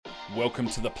Welcome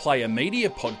to the Player Media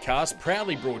Podcast,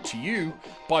 proudly brought to you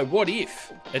by What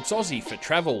If? It's Aussie for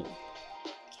travel.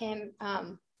 Cam,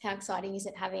 how exciting is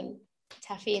it having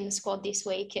Taffy in the squad this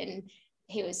week? And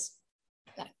he was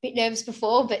a bit nervous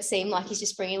before, but seemed like he's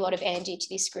just bringing a lot of energy to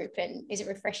this group. And is it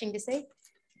refreshing to see?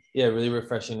 Yeah, really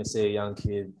refreshing to see a young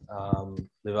kid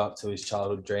live up to his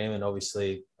childhood dream, and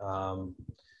obviously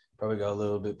probably go a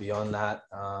little bit beyond that,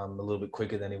 a little bit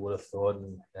quicker than he would have thought.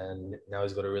 And now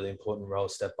he's got a really important role,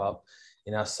 step up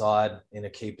in our side in a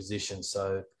key position.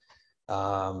 So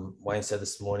Wayne said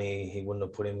this morning he wouldn't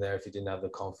have put him there if he didn't have the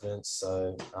confidence.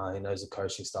 So he knows the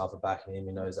coaching staff are backing him.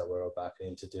 He knows that we're all backing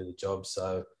him to do the job.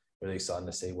 So really exciting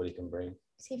to see what he can bring.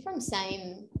 Is he from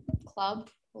same club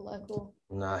or local?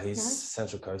 Nah, he's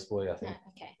Central Coast boy, I think. No,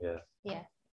 okay. Yeah.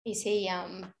 Is he,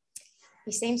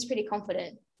 he seems pretty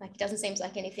confident. Like, it doesn't seem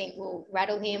like anything will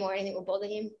rattle him or anything will bother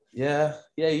him. Yeah,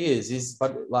 he is.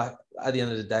 But like at the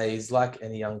end of the day, he's like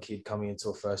any young kid coming into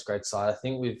a first grade side. I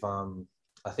think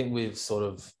we've sort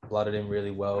of blooded him really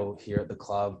well here at the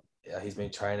club. He's been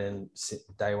training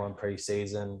day one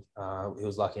pre-season. He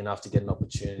was lucky enough to get an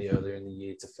opportunity earlier in the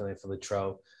year to fill in for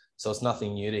Latrell. So it's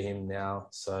nothing new to him now.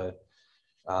 So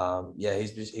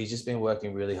he's just been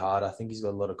working really hard. I think he's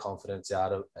got a lot of confidence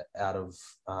out of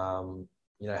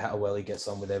how well he gets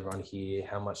on with everyone here,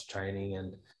 how much training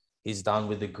and he's done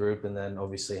with the group, and then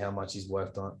obviously how much he's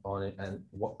worked on it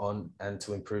and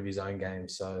to improve his own game.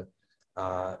 So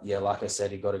like I said,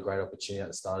 he got a great opportunity at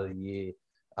the start of the year.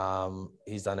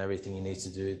 He's done everything he needs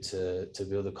to do to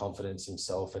build the confidence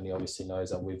himself, and he obviously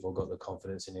knows that we've all got the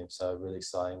confidence in him. So really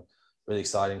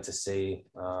exciting to see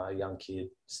a young kid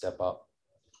step up.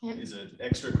 Is it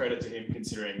extra credit to him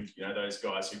considering, those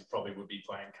guys who probably would be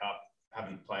playing cup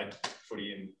haven't played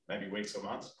footy in maybe weeks or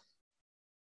months?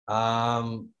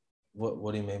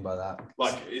 What do you mean by that?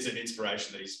 Like, is it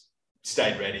inspiration that he's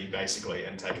stayed ready basically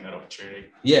and taken that opportunity?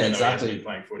 Yeah, exactly.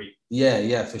 Playing footy.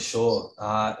 Yeah, for sure.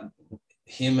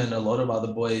 Him and a lot of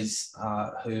other boys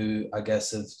who I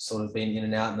guess have sort of been in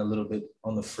and out and a little bit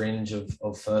on the fringe of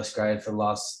first grade for the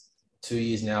last 2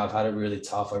 years now. I've had it really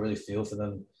tough. I really feel for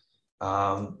them. They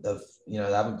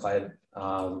haven't played.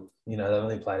 They've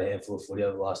only played a handful of footy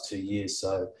over the last 2 years.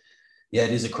 So, yeah,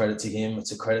 it is a credit to him.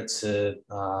 It's a credit to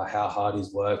how hard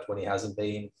he's worked when he hasn't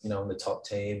been, in the top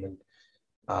team, and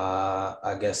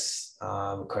I guess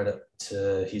credit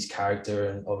to his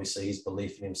character and obviously his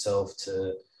belief in himself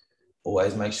to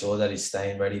always make sure that he's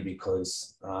staying ready,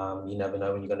 because you never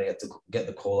know when you're going to get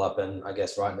the call up. And I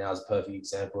guess right now is a perfect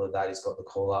example of that. He's got the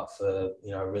call up for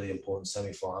a really important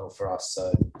semi-final for us.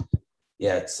 So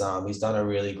yeah, it's he's done a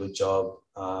really good job,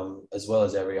 as well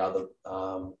as every other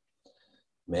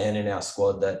man in our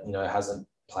squad that hasn't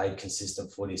played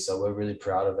consistent footy. So we're really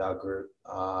proud of our group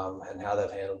and how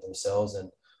they've handled themselves, and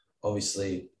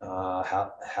obviously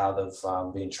how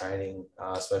they've been training,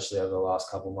 especially over the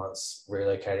last couple of months,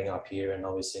 relocating up here and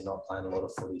obviously not playing a lot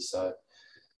of footy. So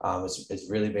it's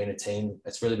really been a team.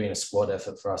 It's really been a squad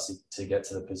effort for us to get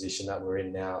to the position that we're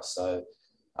in now. So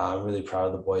I'm really proud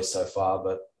of the boys so far.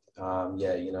 But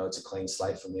it's a clean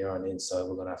slate from here on in. So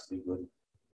we're going to have to be good.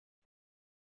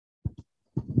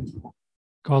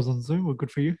 Guys on Zoom, we're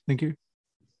good for you. Thank you.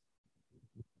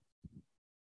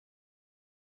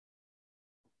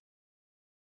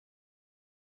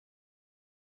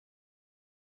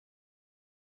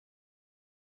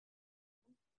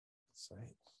 Sweet.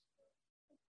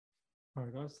 All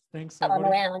right, guys. Thanks. I'm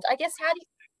around. I guess, how do you...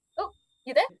 Oh,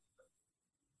 you there?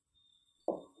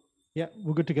 Yeah,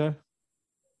 we're good to go.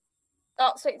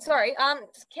 Oh, sweet. Sorry.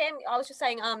 Cam, I was just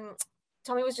saying,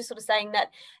 Tommy was just sort of saying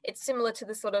that it's similar to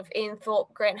the sort of Ian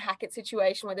Thorpe, Grant Hackett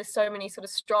situation where there's so many sort of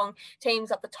strong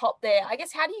teams up the top there. I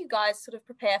guess, how do you guys sort of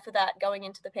prepare for that going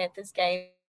into the Panthers game,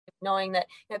 knowing that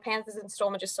Panthers and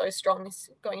Storm are just so strong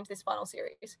going into this final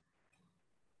series?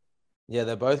 Yeah,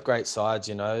 they're both great sides,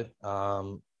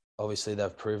 Obviously,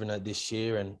 they've proven it this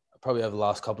year and probably over the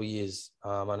last couple of years.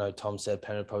 I know Tom said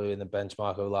Penn had probably been the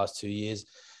benchmark over the last 2 years.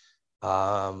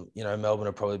 Melbourne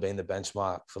have probably been the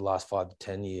benchmark for the last 5 to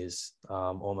 10 years,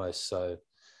 almost. So,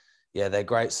 yeah, they're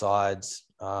great sides.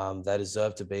 They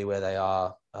deserve to be where they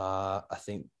are. I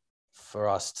think for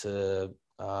us to,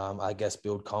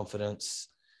 build confidence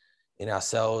in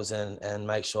ourselves and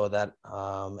make sure that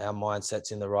our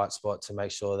mindset's in the right spot to make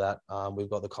sure that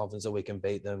we've got the confidence that we can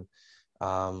beat them,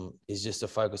 is just to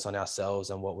focus on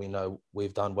ourselves and what we know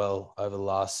we've done well over the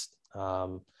last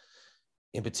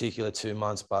in particular 2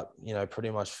 months, but, pretty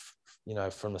much,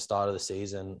 from the start of the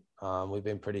season, we've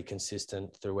been pretty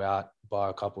consistent throughout by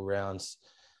a couple rounds.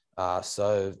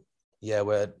 So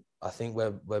yeah, I think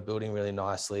we're building really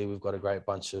nicely. We've got a great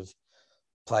bunch of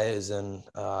players and,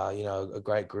 a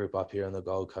great group up here on the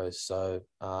Gold Coast. So,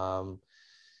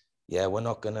 we're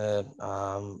not going to,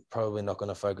 probably not going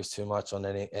to focus too much on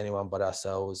anyone but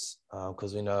ourselves,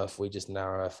 because we know if we just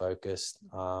narrow our focus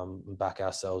and back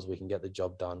ourselves, we can get the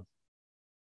job done.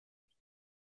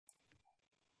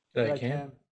 G'day,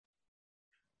 Cam.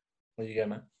 Where you go,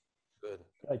 mate? Good.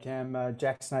 Hey Cam,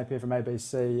 Jack Snape here from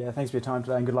ABC. Thanks for your time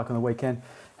today and good luck on the weekend.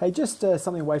 Hey, just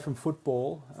something away from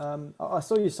football. I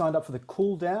saw you signed up for the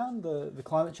Cool Down, the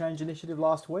climate change initiative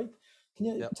last week. Can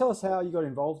you tell us how you got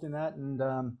involved in that, and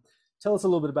tell us a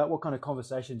little bit about what kind of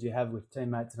conversations you have with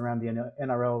teammates around the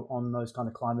NRL on those kind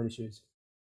of climate issues?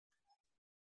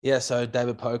 Yeah, so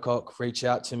David Pocock reached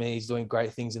out to me. He's doing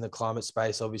great things in the climate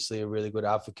space, obviously a really good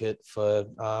advocate for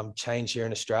change here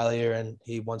in Australia. And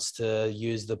he wants to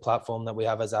use the platform that we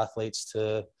have as athletes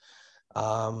to,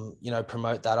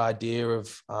 promote that idea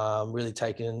of really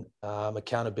taking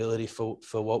accountability for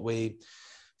the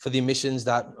emissions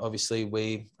that obviously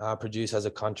we produce as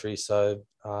a country. So,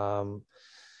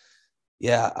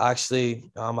 I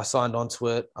signed on to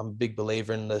it. I'm a big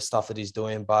believer in the stuff that he's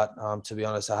doing, but to be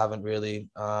honest, I haven't really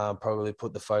probably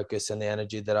put the focus and the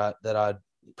energy that I'd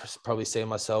probably see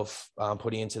myself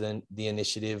putting into the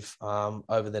initiative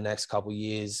over the next couple of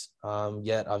years.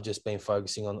 Yet I've just been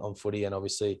focusing on footy, and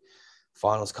obviously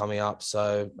finals coming up.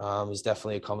 So there's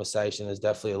definitely a conversation. There's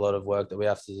definitely a lot of work that we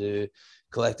have to do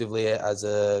collectively as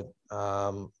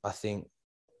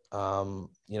on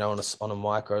a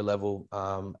micro level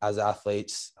as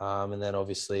athletes, and then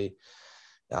obviously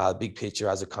big picture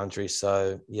as a country.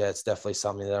 So it's definitely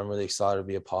something that I'm really excited to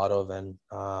be a part of. And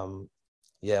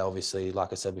obviously,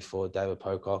 like I said before, David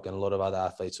Pocock and a lot of other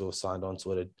athletes who have signed on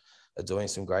to it are doing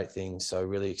some great things. So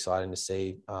really exciting to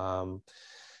see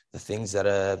the things that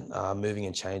are moving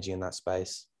and changing in that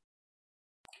space.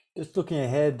 Just looking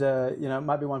ahead, it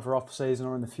might be one for off season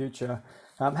or in the future.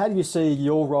 How do you see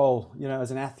your role,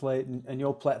 as an athlete and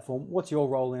your platform? What's your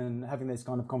role in having these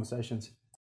kind of conversations?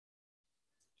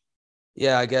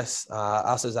 Yeah, I guess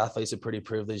us as athletes are pretty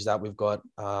privileged that we've got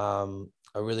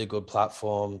a really good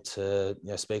platform to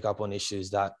speak up on issues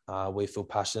that we feel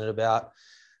passionate about.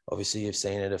 Obviously, you've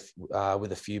seen it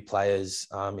with a few players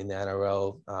in the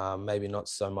NRL, maybe not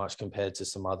so much compared to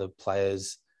some other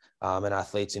players and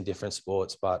athletes in different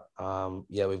sports. But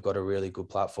we've got a really good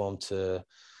platform to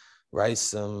raise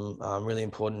some really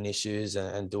important issues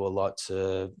and do a lot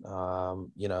to,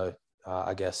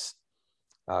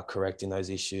 correcting those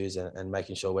issues and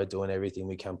making sure we're doing everything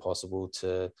we can possible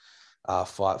to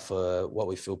fight for what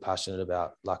we feel passionate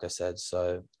about, like I said.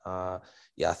 So,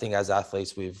 I think as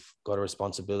athletes, we've got a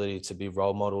responsibility to be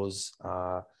role models,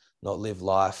 not live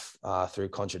life through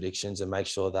contradictions, and make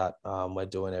sure that we're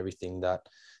doing everything that,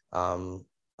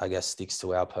 sticks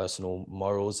to our personal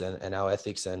morals and our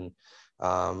ethics and,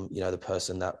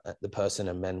 the person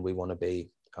and men we want to be.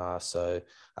 So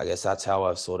I guess that's how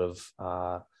I've sort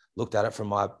of looked at it from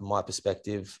my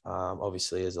perspective.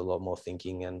 Obviously, there's a lot more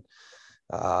thinking and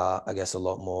a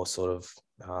lot more sort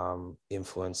of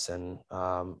influence and,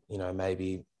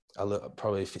 maybe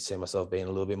probably see myself being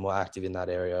a little bit more active in that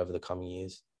area over the coming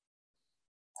years.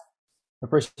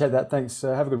 Appreciate that. Thanks.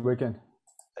 Have a good weekend.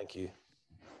 Thank you.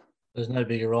 There's no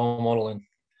bigger role model in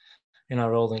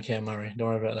NRL than Cam Murray. Don't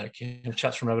worry about that, Cam.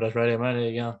 Chats from Rabbitohs Radio, mate. How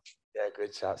you going? Yeah,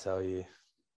 good chats. How are you?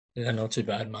 Yeah, not too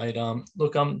bad, mate.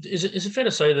 Look, is it fair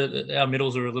to say that our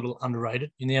middles are a little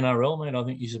underrated in the NRL, mate? I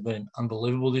think these have been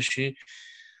unbelievable this year.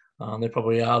 They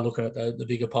probably are looking at the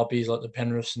bigger poppies like the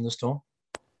Penriths and the Storm.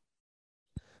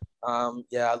 To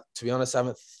be honest, I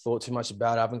haven't thought too much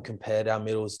about it. I haven't compared our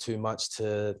middles too much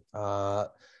to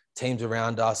teams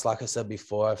around us. Like I said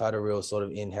before, I've had a real sort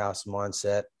of in-house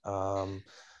mindset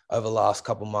over the last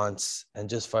couple of months and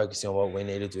just focusing on what we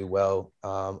need to do well.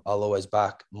 I'll always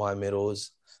back my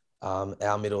middles,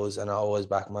 our middles, and I always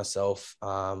back myself,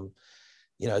 to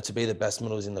be the best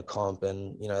middles in the comp.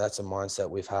 And, that's a mindset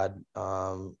we've had.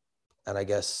 And I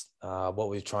guess what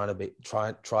we've tried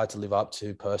to live up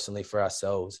to personally for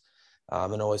ourselves,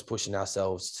 and always pushing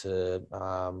ourselves to,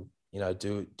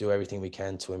 do everything we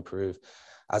can to improve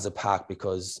as a pack,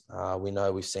 because we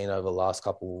know we've seen over the last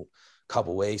couple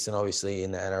weeks, and obviously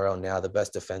in the NRL now, the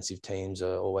best defensive teams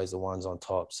are always the ones on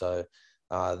top. So,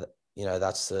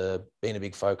 that's been a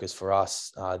big focus for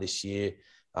us this year,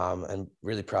 and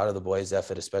really proud of the boys'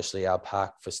 effort, especially our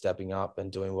pack, for stepping up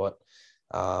and doing what,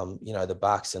 the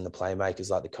backs and the playmakers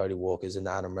like the Cody Walkers and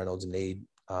the Adam Reynolds need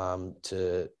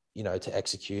to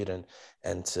execute and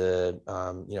to,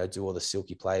 do all the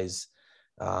silky plays,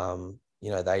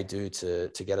 they do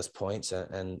to get us points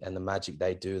and the magic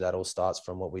they do. That all starts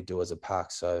from what we do as a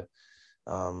pack. So,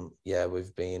 it's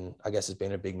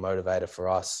been a big motivator for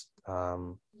us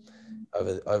over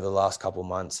the last couple of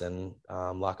months. And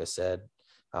like I said,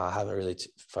 I haven't really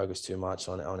focused too much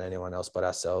on anyone else but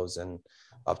ourselves. And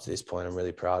up to this point, I'm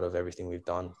really proud of everything we've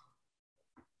done.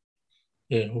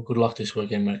 Yeah, well, good luck this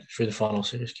weekend, mate, through the final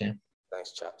series, Cam.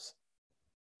 Thanks, chaps.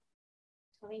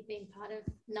 Having been part of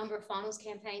a number of finals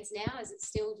campaigns now, is it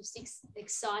still just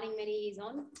exciting many years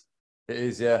on? It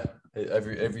is, yeah.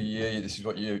 Every year, this is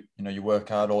what you work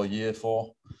hard all year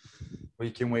for.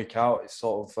 Week in, week out, it's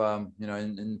sort of,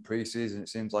 in pre-season, it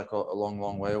seems like a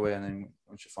long way away. And then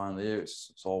once you finally hear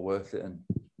it's all worth it. And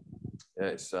yeah,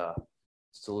 it's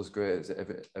still as great as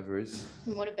it ever is.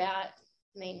 And what about,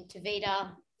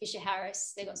 Tavita, Fisher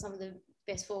Harris, they've got some of the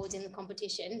best forwards in the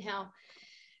competition. How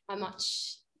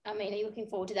much, are you looking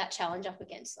forward to that challenge up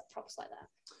against props like that?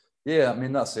 Yeah,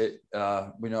 that's it.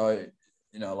 We know,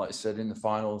 like I said, in the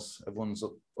finals, everyone's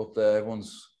up there,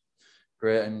 everyone's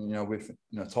great. And, we've,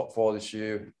 top 4 this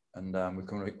year, and we're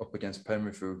coming up against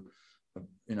Penrith, who,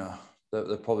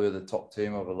 they're probably the top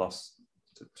team over the last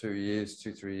 3 years.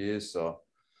 So,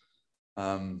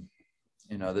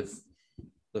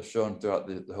 they've shown throughout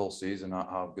the whole season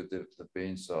how good they've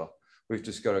been. So we've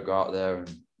just got to go out there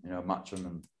and, match them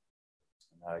and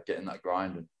get in that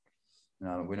grind.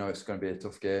 And, we know it's going to be a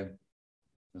tough game.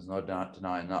 There's no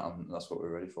denying that, and that's what we're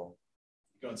ready for.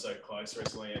 You've gone so close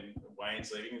recently, and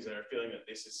Wayne's leaving. Is there a feeling that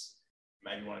this is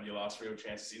maybe one of your last real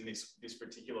chances in this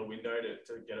particular window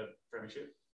to get a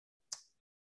premiership?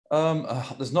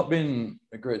 There's not been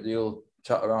a great deal of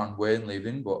chat around Wayne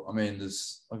leaving, but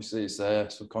there's obviously it's there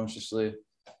subconsciously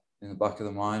in the back of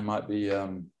the mind. Might be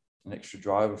an extra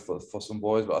driver for some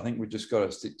boys, but I think we just got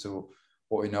to stick to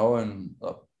what we know and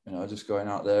just going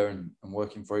out there and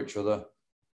working for each other,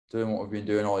 doing what we've been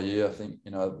doing all year. I think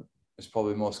it's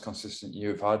probably the most consistent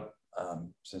year we've had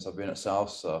since I've been at South.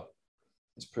 So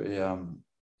it's pretty it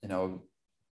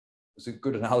was a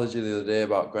good analogy the other day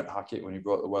about Grant Hackett when he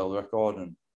broke the world record,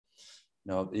 and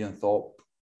Ian Thorpe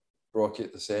broke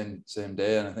it the same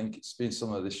day. And I think it's been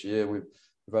similar this year. We've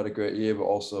had a great year, but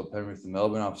also Penrith and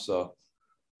Melbourne have. So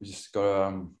we just got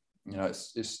to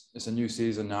it's a new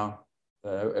season now.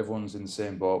 Everyone's in the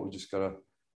same boat. We just got to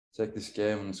take this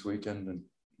game on this weekend and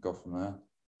go from there.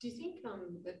 Do you think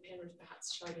that Penrith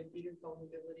perhaps showed a bit of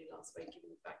vulnerability last week, given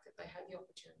the fact that they had the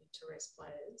opportunity to rest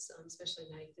players, especially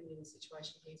Nathan in the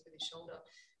situation he's with his shoulder,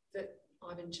 that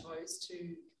Ivan chose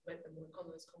to let them work on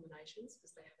those combinations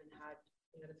because they haven't had,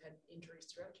 they've had injuries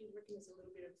throughout? Do you reckon there's a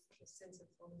little bit of a sense of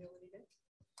vulnerability there?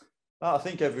 I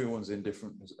think everyone's in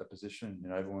different position.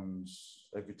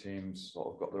 Every team's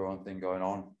sort of got their own thing going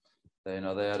on. They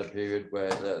had a period where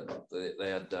they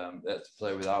had to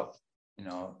play without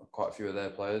quite a few of their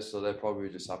players, so they're probably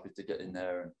just happy to get in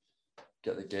there and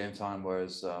get the game time.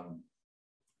 Whereas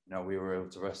we were able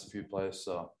to rest a few players,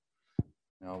 so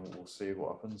we'll see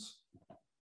what happens.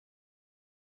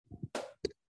 All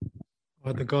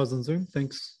right, the guys on Zoom,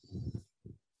 thanks.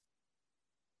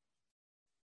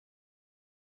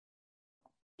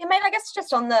 Yeah, mate, I guess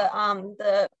just on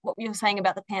the what you were saying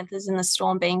about the Panthers and the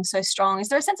Storm being so strong, is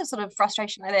there a sense of sort of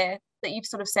frustration there that you've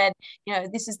sort of said,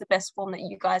 this is the best form that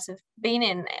you guys have been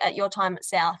in at your time at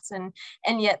Souths, and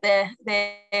yet they're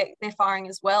firing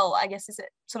as well? I guess, is it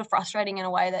sort of frustrating in a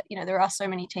way that there are so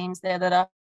many teams there that are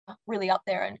really up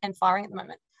there and firing at the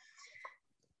moment?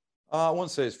 I won't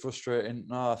say it's frustrating.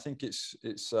 No, I think it's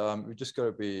we've just got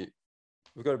to be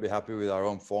happy with our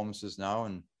own performances now,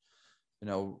 and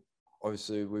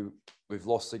obviously we've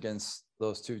lost against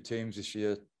those two teams this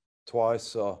year twice,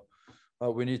 so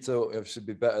we need to obviously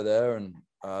be better there, and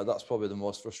that's probably the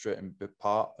most frustrating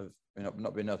part of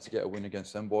not being able to get a win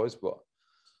against them boys. But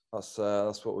that's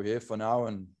what we're here for now,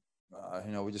 and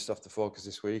we just have to focus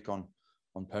this week on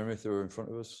Penrith, who are in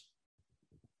front of us.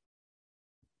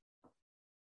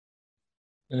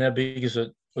 And how big is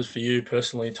it was for you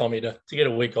personally, Tommy, to get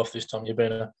a week off this time? You've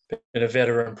been a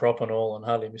veteran prop and all, and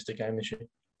hardly missed a game this year.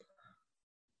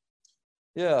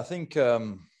 Yeah, I think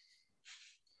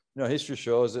history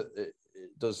shows that it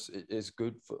is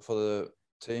good for the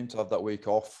team to have that week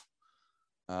off.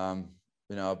 But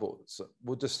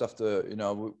we'll just have to,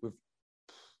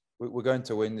 we're going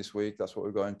to win this week. That's what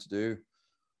we're going to do.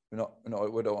 We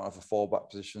don't have a fallback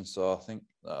position, so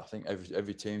I think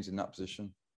every team's in that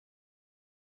position.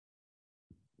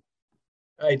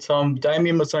 Hey Tom,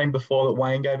 Damien was saying before that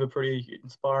Wayne gave a pretty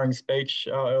inspiring speech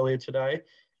earlier today.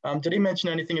 Did he mention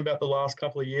anything about the last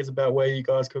couple of years, about where you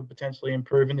guys could potentially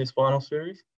improve in this final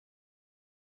series?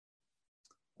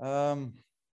 It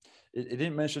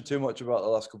didn't mention too much about the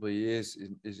last couple of years.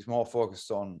 It's more focused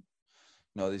on,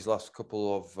 these last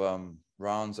couple of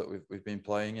rounds that we've been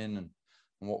playing in, and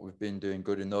what we've been doing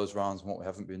good in those rounds and what we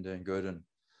haven't been doing good. And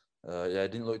yeah,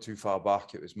 it didn't look too far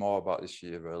back. It was more about this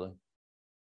year, really.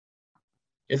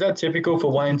 Is that typical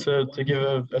for Wayne to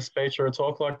give a speech or a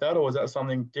talk like that, or is that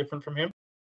something different from him?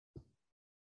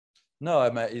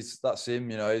 No, mate, that's him.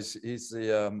 You know, he's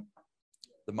the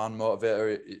man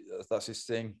motivator. That's his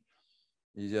thing.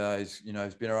 He's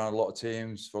been around a lot of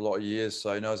teams for a lot of years,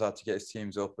 so he knows how to get his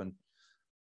teams up,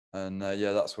 and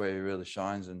yeah, that's where he really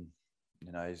shines. And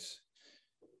you know, he's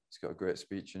got a great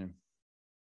speech in him.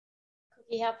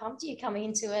 How pumped are you coming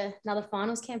into another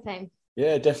finals campaign?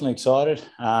 Yeah, definitely excited.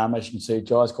 As you can see,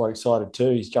 Jai's quite excited too.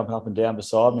 He's jumping up and down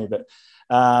beside me, but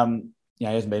he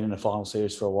hasn't been in a final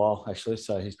series for a while, actually,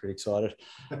 so he's pretty excited.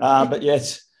 But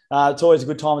yes, it's always a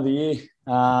good time of the year.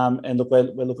 And look,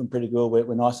 we're looking pretty good.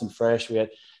 We're nice and fresh. We had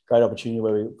a great opportunity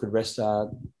where we could rest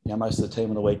most of the team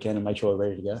on the weekend and make sure we're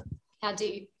ready to go.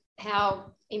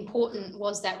 How important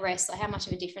was that rest? Like, how much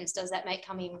of a difference does that make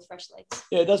coming in with fresh legs?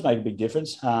 Yeah, it does make a big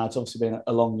difference. It's obviously been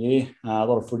a long year. A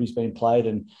lot of footy's been played,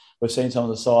 and we've seen some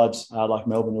of the sides like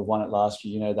Melbourne who've won it last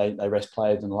year. You know, they rest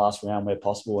players in the last round where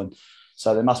possible, and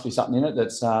so there must be something in it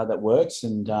that works.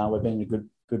 And we've been in a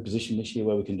good position this year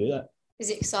where we can do that.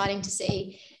 Is it exciting to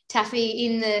see Taffy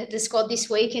in the squad this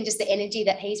week and just the energy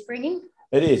that he's bringing?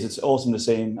 It is. It's awesome to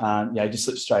see him. He just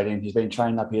slips straight in. He's been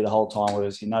training up here the whole time with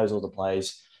us. He knows all the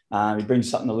plays. He brings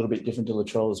something a little bit different to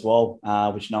Latrell as well,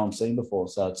 which no one's seen before.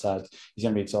 So he's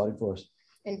going to be exciting for us.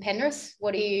 And Penrith,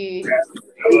 what do you?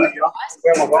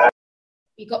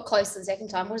 You got close to the second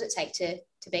time. What does it take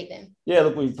to beat them? Yeah,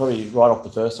 look, we probably right off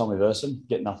the first time we versed them,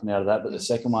 get nothing out of that. But the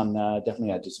second one,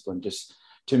 definitely our discipline. Just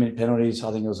 2-minute penalties.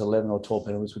 I think it was 11 or 12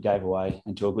 penalties we gave away.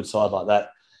 And to a good side like that,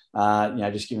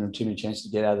 just giving them too many chances to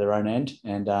get out of their own end.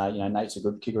 And, Nate's a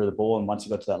good kicker of the ball. And once he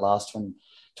got to that last 20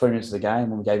 minutes of the game,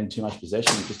 when we gave him too much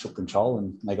possession, he just took control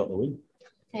and they got the win.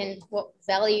 And what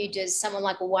value does someone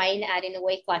like Wayne add in a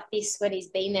week like this when he's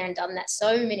been there and done that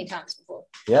so many times before?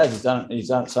 Yeah, he's done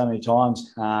it so many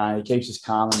times. He keeps us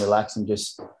calm and relaxed, and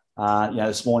just,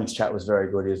 this morning's chat was very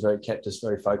good. He kept us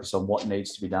very focused on what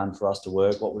needs to be done for us to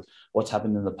work, what's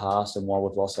happened in the past and why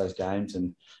we've lost those games.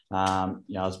 And, I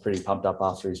was pretty pumped up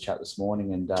after his chat this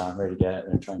morning and ready to get out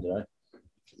there and train today.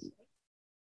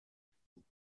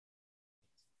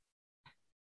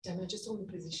 Damo, just on the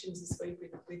positions this week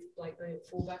with Blake Lee at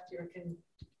fullback, do you reckon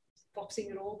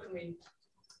boxing at all? Can we?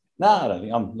 No, I don't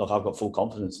think. I've got full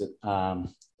confidence that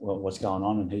what's going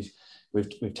on, and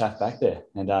we've tapped back there,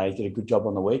 and he did a good job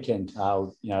on the weekend. A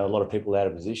lot of people out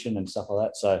of position and stuff like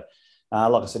that. So,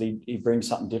 like I said, he brings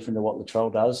something different to what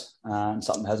Latrell does, and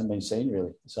something that hasn't been seen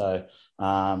really. So,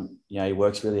 he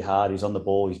works really hard. He's on the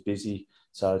ball. He's busy.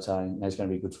 So it's going to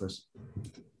be good for us.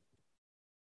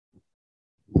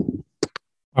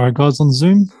 All right, guys on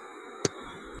Zoom.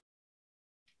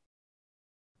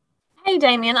 Hey,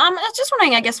 Damien. I was just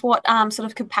wondering, I guess, what sort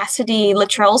of capacity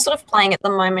Latrell's sort of playing at the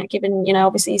moment, given,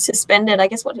 obviously he's suspended. I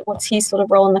guess what's his sort of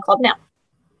role in the club now?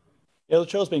 Yeah,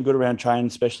 Latrell's been good around training,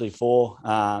 especially for,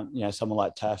 someone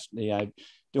like Taff, doing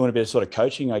a bit of sort of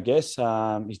coaching, I guess.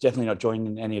 He's definitely not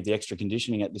joining any of the extra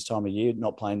conditioning at this time of year,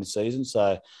 not playing the season.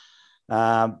 So,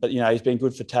 but he's been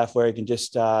good for Taff where he can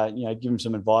just, give him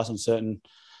some advice on certain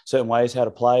ways how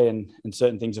to play and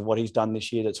certain things of what he's done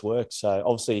this year that's worked. So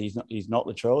obviously he's not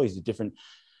Latrell. He's a different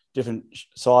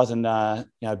size and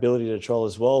ability to Latrell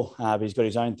as well. But he's got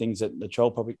his own things that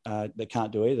Latrell probably that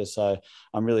can't do either. So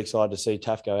I'm really excited to see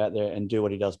Taff go out there and do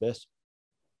what he does best.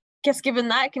 Guess given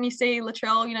that, can you see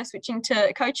Latrell, switching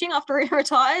to coaching after he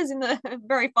retires in the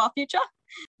very far future?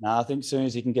 No, I think as soon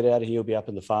as he can get out of here, he'll be up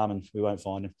in the farm and we won't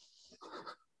find him.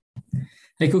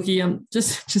 Hey, Cookie,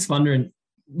 just wondering,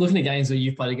 looking at games where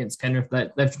you've played against Penrith,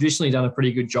 they've traditionally done a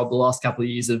pretty good job the last couple of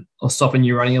years of stopping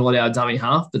you running a lot out of dummy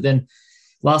half. But then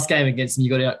last game against them, you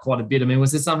got out quite a bit. I mean,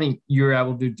 was there something you were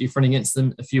able to do different against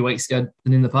them a few weeks ago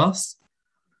than in the past?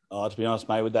 Oh, to be honest,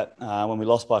 mate, with that, when we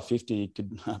lost by 50, you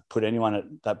could put anyone at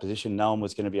that position. No one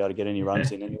was going to be able to get any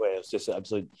runs in anywhere. It was just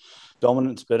absolute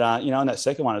dominance. But, in that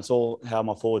second one, it's all how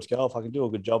my forwards go. If I can do a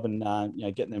good job and,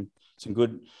 getting them some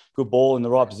good ball in the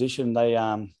right position, they,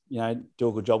 do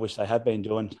a good job, which they have been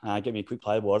doing. Get me a quick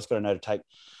play ball. I just got to know to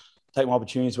take my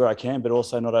opportunities where I can, but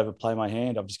also not overplay my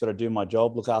hand. I've just got to do my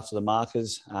job, look after the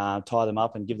markers, tie them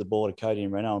up and give the ball to Cody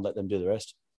and Reno and let them do the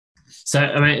rest. So,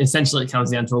 I mean, essentially it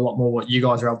comes down to a lot more what you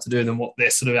guys are able to do than what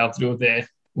they're sort of able to do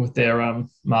with their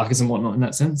markers and whatnot in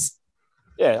that sense.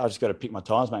 Yeah, I just got to pick my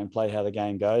times, mate, and play how the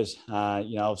game goes.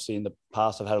 Obviously in the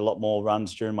past I've had a lot more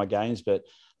runs during my games, but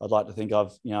I'd like to think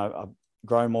I've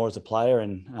grown more as a player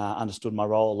and understood my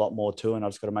role a lot more too. And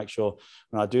I've just got to make sure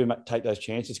when I do take those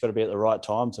chances, it's got to be at the right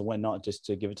times and when not, just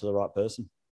to give it to the right person.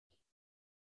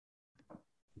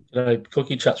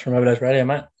 Cookie chats from Overdose Radio,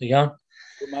 mate. How you going?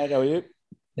 Good, mate. How are you?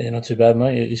 Yeah, not too bad,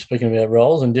 mate. You're speaking about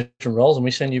roles and different roles, and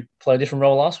we seen you play a different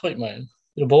role last week, mate.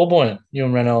 Bit of ball boying, you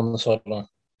and Renault on the sideline.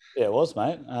 Yeah, it was,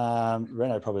 mate.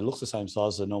 Renault probably looks the same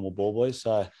size as a normal ball boy,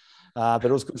 so but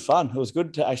it was good fun. It was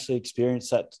good to actually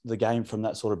experience the game from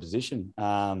that sort of position,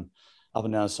 up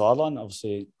and down the sideline.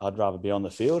 Obviously, I'd rather be on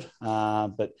the field,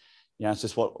 but it's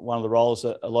just one of the roles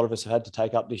that a lot of us have had to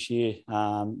take up this year.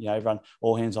 Everyone,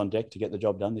 all hands on deck to get the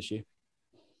job done this year.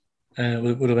 It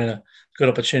would have been a good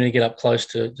opportunity to get up close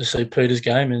to see Peter's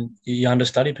game, and you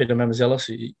understudy Peter Mamouzelos.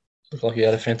 He looked like he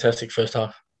had a fantastic first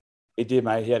half. He did,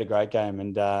 mate. He had a great game,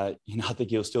 and I think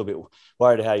he was still a bit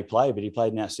worried how he played, but he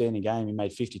played an outstanding game. He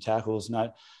made 50 tackles,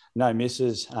 no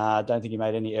misses. I don't think he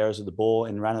made any errors with the ball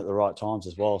and ran at the right times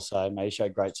as well. So, mate, he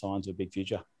showed great signs of a big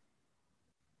future.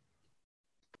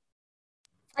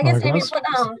 I guess maybe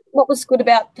what was good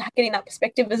about getting that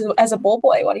perspective as a ball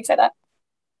boy? Why do you say that?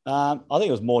 I think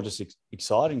it was more just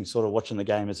exciting, sort of watching the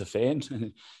game as a fan,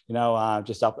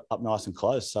 just up nice and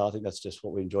close. So I think that's just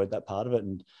what we enjoyed, that part of it.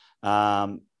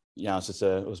 And, it was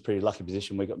a pretty lucky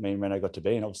position me and Renault got to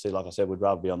be. And obviously, like I said, we'd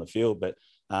rather be on the field, but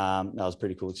that was a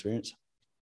pretty cool experience.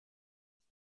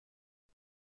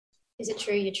 Is it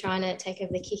true you're trying to take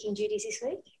over the kicking duties this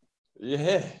week?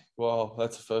 Yeah, well,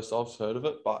 that's the first I've heard of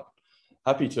it, but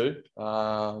happy to.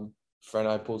 If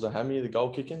Renault pulls a hammy, the goal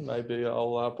kicking, maybe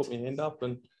I'll put my hand up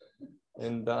and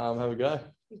have a go.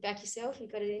 You back yourself? You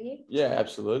got it in you? Yeah,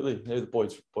 absolutely. The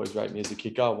boys rate me as a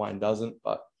kicker. Wayne doesn't,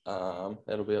 but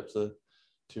that'll be up to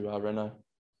Renault.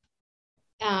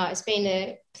 It's been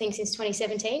a thing since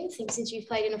 2017. I think since you've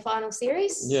played in a final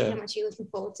series. Yeah. How much are you looking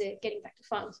forward to getting back to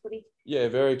finals footy? Yeah,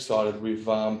 very excited. We've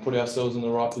put ourselves in the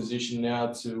right position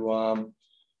now to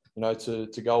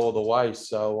to go all the way.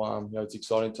 So, it's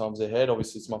exciting times ahead.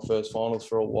 Obviously, it's my first finals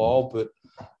for a while, but,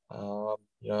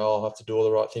 I'll have to do all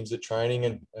the right things at training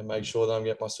and make sure that I'm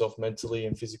getting myself mentally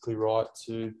and physically right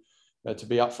to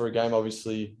be up for a game.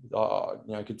 Obviously,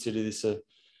 consider this a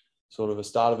sort of a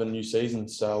start of a new season.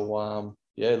 So,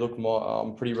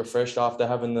 I'm pretty refreshed after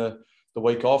having the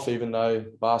week off, even though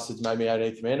Bastards made me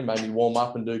 18th man and made me warm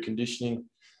up and do conditioning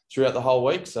throughout the whole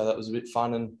week. So that was a bit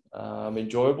fun and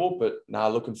enjoyable, but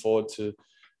looking forward to,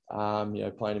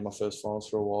 playing in my first finals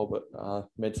for a while, but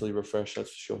mentally refreshed,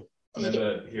 that's for sure. I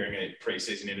remember hearing a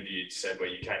pre-season interview you said where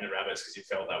you came to Rabbits because you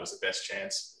felt that was the best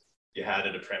chance you had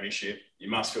at a premiership. You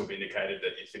must feel vindicated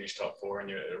that you finished top four and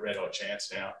you're a red hot chance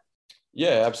now.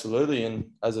 Yeah, absolutely.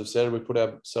 And as I've said, we put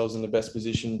ourselves in the best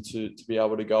position to be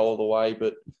able to go all the way,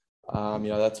 but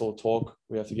that's all talk.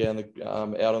 We have to get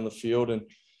out on the field and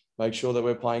make sure that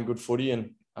we're playing good footy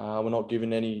and we're not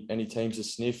giving any teams a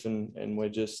sniff and we're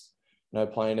just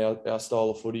playing our style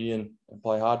of footy and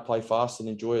play hard, play fast and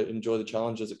enjoy the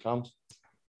challenge as it comes.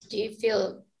 Do you feel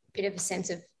a bit of a sense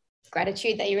of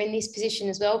gratitude that you're in this position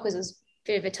as well? Because it was a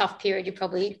bit of a tough period. You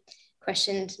probably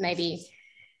questioned maybe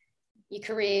your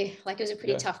career. Like it was a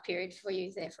pretty tough period for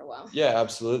you there for a while. Yeah,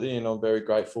 absolutely. And I'm very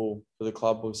grateful for the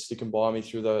club for sticking by me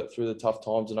through the tough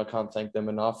times and I can't thank them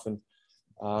enough. And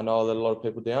I know I let a lot of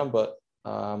people down, but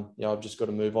I've just got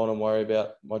to move on and worry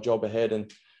about my job ahead and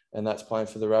that's playing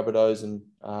for the Rabbitohs and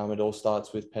it all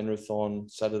starts with Penrith on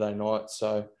Saturday night.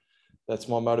 So that's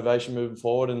my motivation moving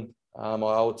forward and I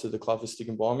owe it to the club for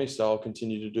sticking by me. So I'll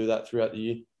continue to do that throughout the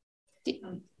year.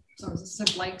 So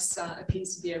Blake's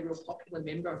appears to be a real popular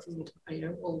member from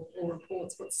all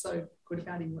reports. What's so good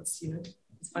about him? What's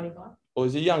his funny guy? Well,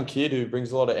 he's a young kid who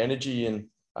brings a lot of energy and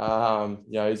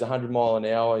he's 100 mile an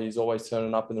hour. He's always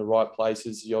turning up in the right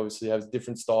places. He obviously has a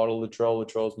different style to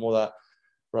Latrell's more that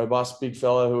robust big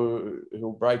fella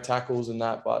who'll break tackles and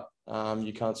that, but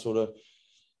you can't sort of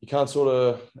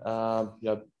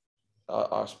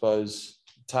I suppose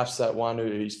Taft's that one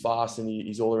who's fast and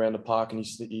he's all around the park and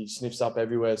he sniffs up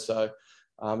everywhere. So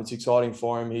it's exciting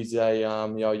for him. He's a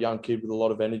young kid with a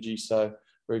lot of energy. So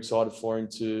very excited for him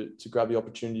to grab the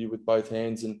opportunity with both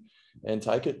hands and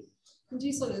take it. Do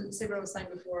you sort of see what I was saying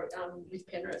before with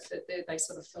Penrith that they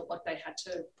sort of felt like they had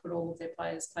to play all their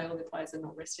players and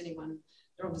not rest anyone?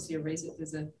 There's obviously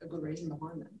there's a good reason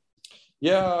behind that.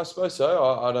 Yeah, I suppose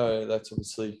so. I know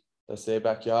that's their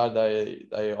backyard.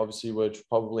 They obviously were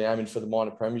probably aiming for the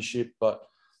minor premiership, but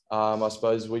I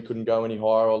suppose we couldn't go any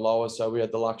higher or lower. So we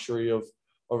had the luxury of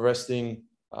resting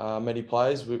many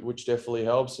players, which definitely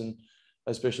helps. And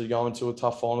especially going to a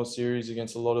tough final series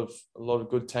against a lot of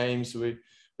good teams, we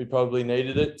probably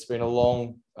needed it. It's been a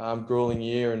long, grueling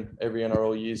year, and every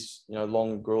NRL year's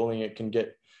long and grueling. It can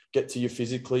get to you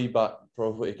physically, but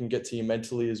probably it can get to you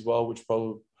mentally as well, which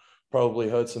probably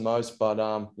hurts the most. But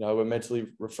we're mentally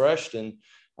refreshed and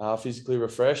physically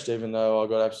refreshed, even though I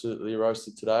got absolutely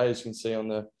roasted today, as you can see on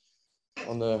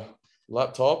the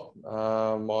laptop.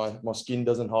 My skin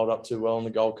doesn't hold up too well on the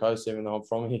Gold Coast, even though I'm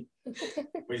from here.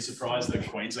 Were you surprised that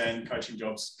Queensland coaching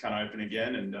jobs can't open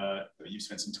again? And you've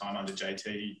spent some time under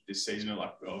JT this season.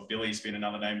 Billy's been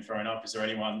another name thrown up. Is there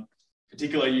anyone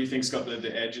particular you think's got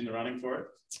the edge in the running for it?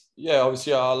 Yeah,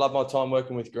 obviously I love my time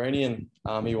working with Greeny, and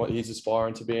he's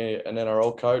aspiring to be an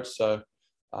NRL coach. So,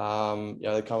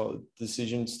 they come up with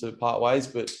decisions to part ways.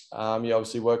 But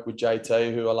obviously work with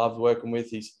JT, who I loved working with.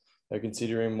 He's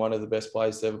consider him one of the best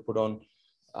players to ever put on,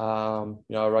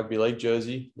 a rugby league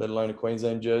jersey, let alone a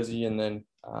Queensland jersey. And then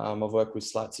I've worked with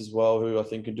Slats as well, who I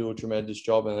think can do a tremendous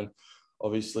job. And then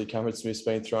obviously Cameron Smith's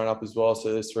been thrown up as well.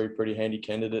 So there's three pretty handy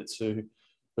candidates who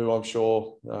I'm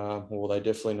sure, they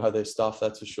definitely know their stuff.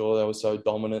 That's for sure. They were so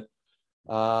dominant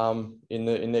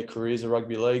in their careers of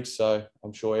rugby league. So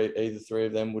I'm sure either three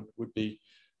of them would be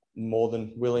more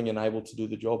than willing and able to do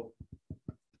the job.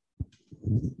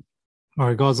 All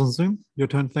right, guys on Zoom, your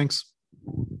turn. Thanks.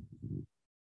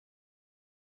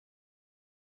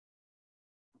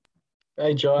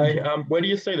 Hey, Jai, where do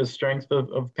you see the strength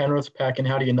of Penrith's pack, and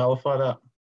how do you nullify that?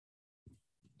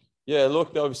 Yeah,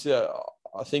 look, obviously,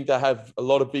 I think they have a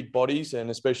lot of big bodies, and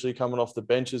especially coming off the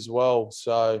bench as well.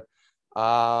 So,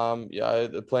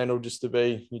 the plan will just to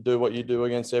be you do what you do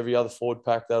against every other forward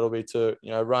pack. That'll be to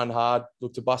run hard,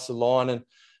 look to bust the line,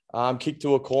 and kick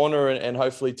to a corner, and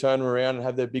hopefully turn them around and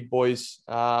have their big boys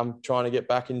trying to get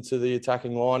back into the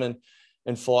attacking line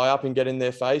and fly up and get in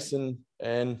their face and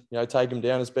take them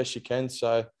down as best you can.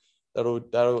 So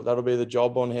that'll be the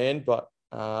job on hand. But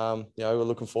we're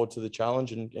looking forward to the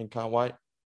challenge and can't wait.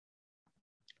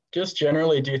 Just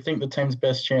generally, do you think the team's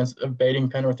best chance of beating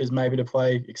Penrith is maybe to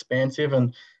play expansive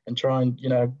and try and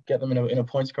get them in a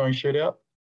point scoring shootout?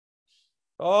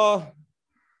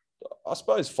 I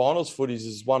suppose finals footies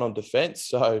is one on defence,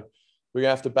 so we're gonna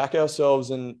have to back ourselves.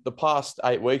 In the past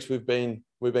 8 weeks, we've been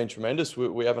tremendous.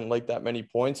 We haven't leaked that many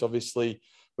points. Obviously,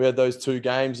 we had those 2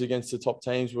 games against the top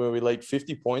teams where we leaked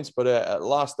 50 points, but at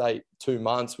last 2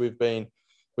 months, we've been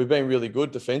really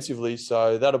good defensively.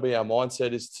 So that'll be our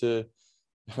mindset, is to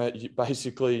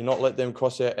basically not let them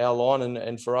cross our line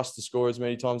and for us to score as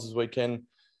many times as we can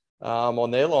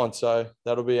on their line. So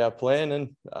that'll be our plan,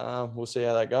 and we'll see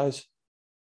how that goes.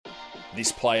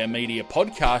 This Player Media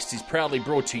podcast is proudly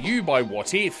brought to you by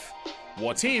What If?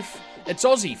 What If? It's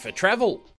Aussie for travel.